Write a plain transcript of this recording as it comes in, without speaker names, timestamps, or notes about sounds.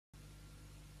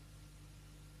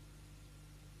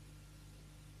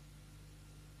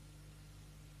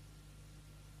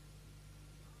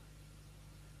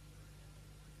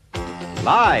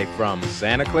Live from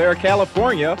Santa Clara,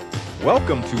 California,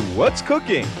 welcome to What's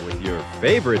Cooking with your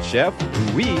favorite chef,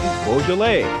 Louise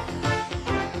Beaujolais.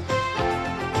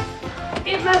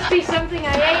 It must be something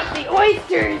I ate, the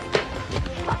oysters.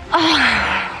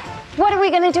 What are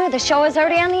we gonna do? The show is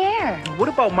already on the air. What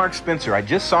about Mark Spencer? I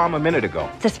just saw him a minute ago.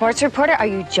 The sports reporter? Are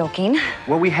you joking?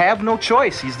 Well, we have no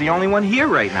choice. He's the only one here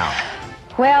right now.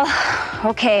 Well,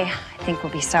 okay. I think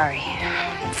we'll be sorry.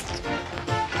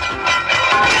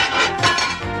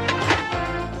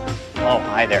 Oh,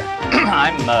 hi there.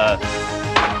 I'm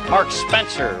Mark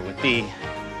Spencer with the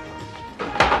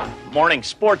Morning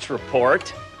Sports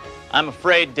Report. I'm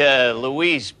afraid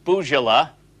Louise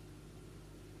Beaujolais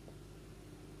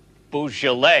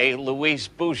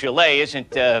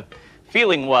isn't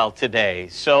feeling well today.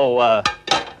 So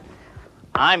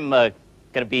I'm going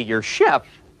to be your chef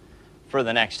for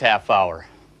the next half hour.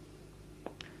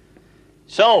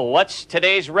 So what's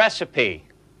today's recipe?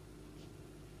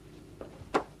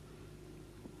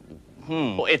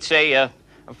 It's a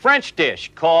French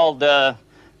dish called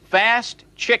fast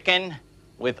chicken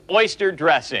with oyster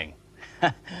dressing.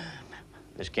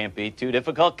 This can't be too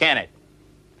difficult, can it?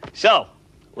 So,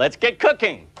 let's get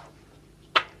cooking.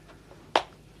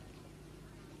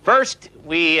 First,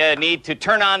 we need to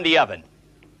turn on the oven.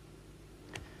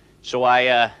 So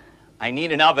I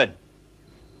need an oven.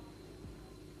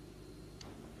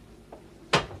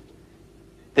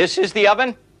 This is the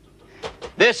oven.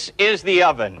 This is the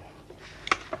oven.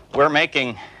 We're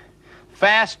making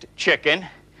fast chicken,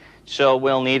 so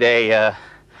we'll need a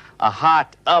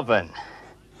hot oven.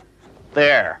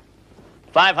 There,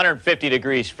 550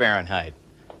 degrees Fahrenheit.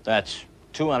 That's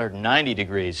 290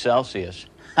 degrees Celsius.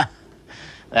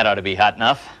 That ought to be hot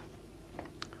enough.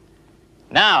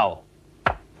 Now,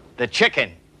 the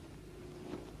chicken.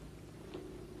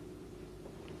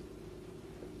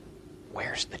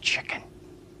 Where's the chicken?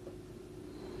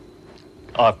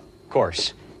 Of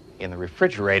course, in the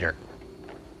refrigerator.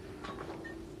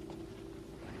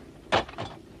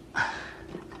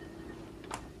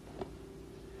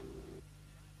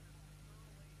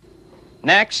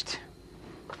 Next,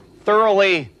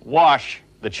 thoroughly wash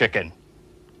the chicken.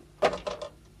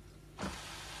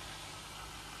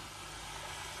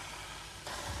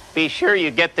 Be sure you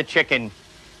get the chicken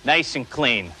nice and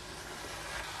clean.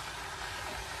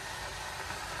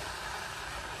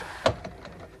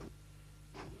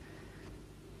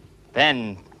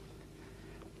 Then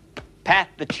pat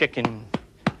the chicken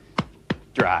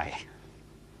dry.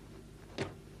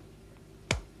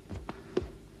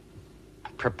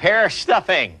 Prepare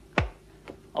stuffing.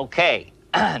 Okay,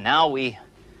 now we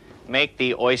make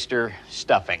the oyster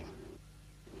stuffing.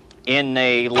 In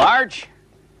a large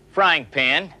frying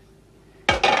pan,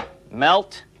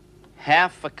 melt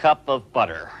half a cup of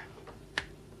butter.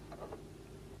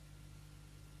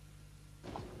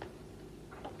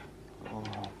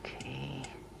 Okay.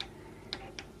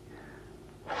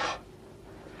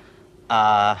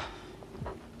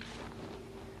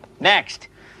 Next,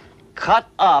 cut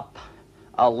up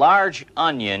a large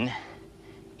onion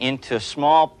into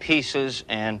small pieces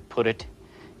and put it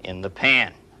in the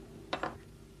pan.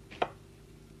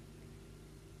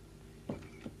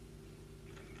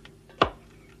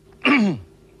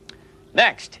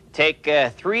 Next, take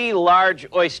 3 large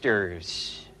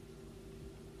oysters.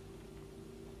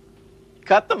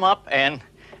 Cut them up and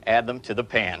add them to the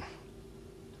pan.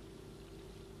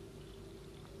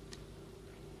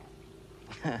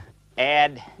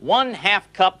 Add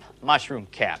 1/2 cup mushroom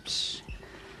caps.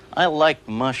 I like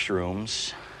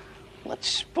mushrooms.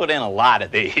 Let's put in a lot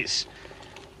of these.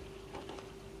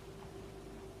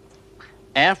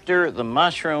 After the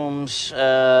mushrooms,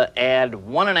 add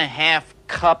 1.5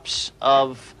 cups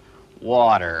of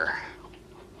water.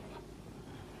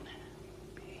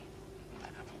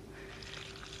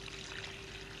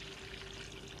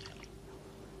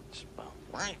 It's about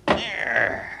right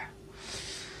there.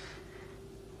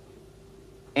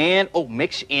 And,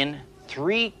 mix in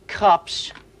 3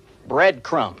 cups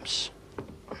breadcrumbs.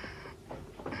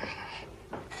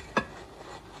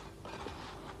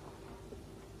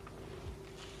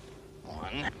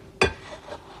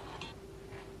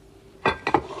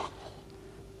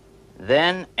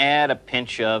 Then add a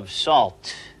pinch of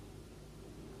salt.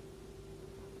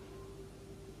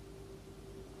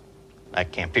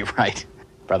 That can't be right.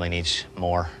 Probably needs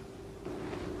more.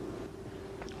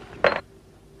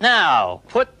 Now,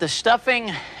 put the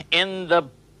stuffing in the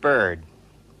bird.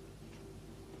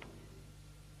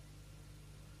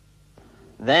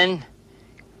 Then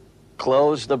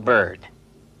close the bird.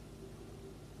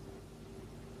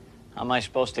 How am I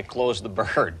supposed to close the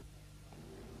bird?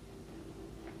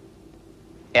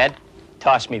 Ed,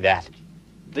 toss me that.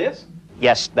 This?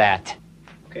 Yes, that.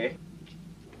 Okay.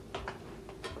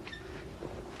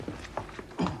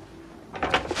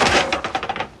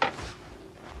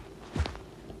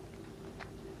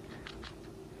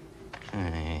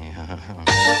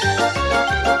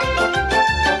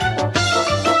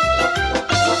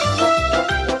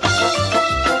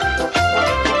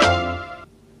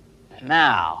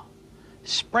 Now,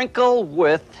 sprinkle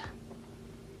with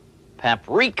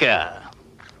paprika.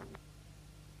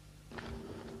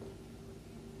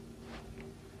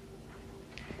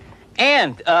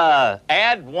 And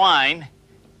add wine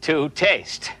to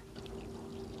taste.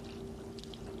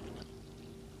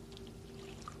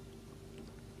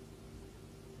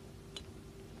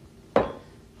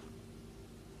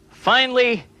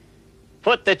 Finally,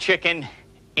 put the chicken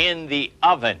in the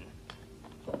oven.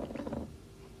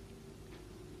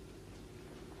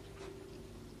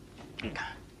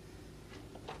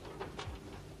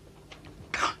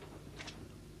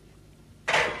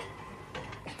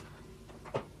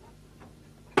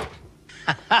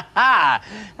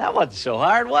 That wasn't so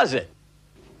hard, was it?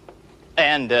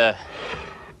 And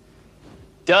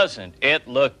doesn't it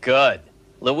look good?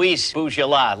 Louise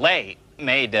Bougela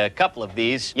made a couple of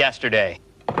these yesterday.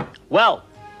 Well,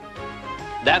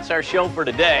 that's our show for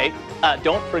today.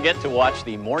 Don't forget to watch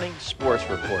the Morning Sports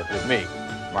Report with me,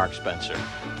 Mark Spencer.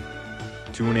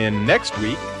 Tune in next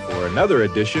week for another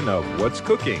edition of What's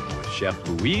Cooking with Chef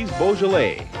Louise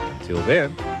Beaujolais. Until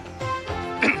then,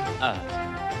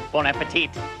 Bon appetit.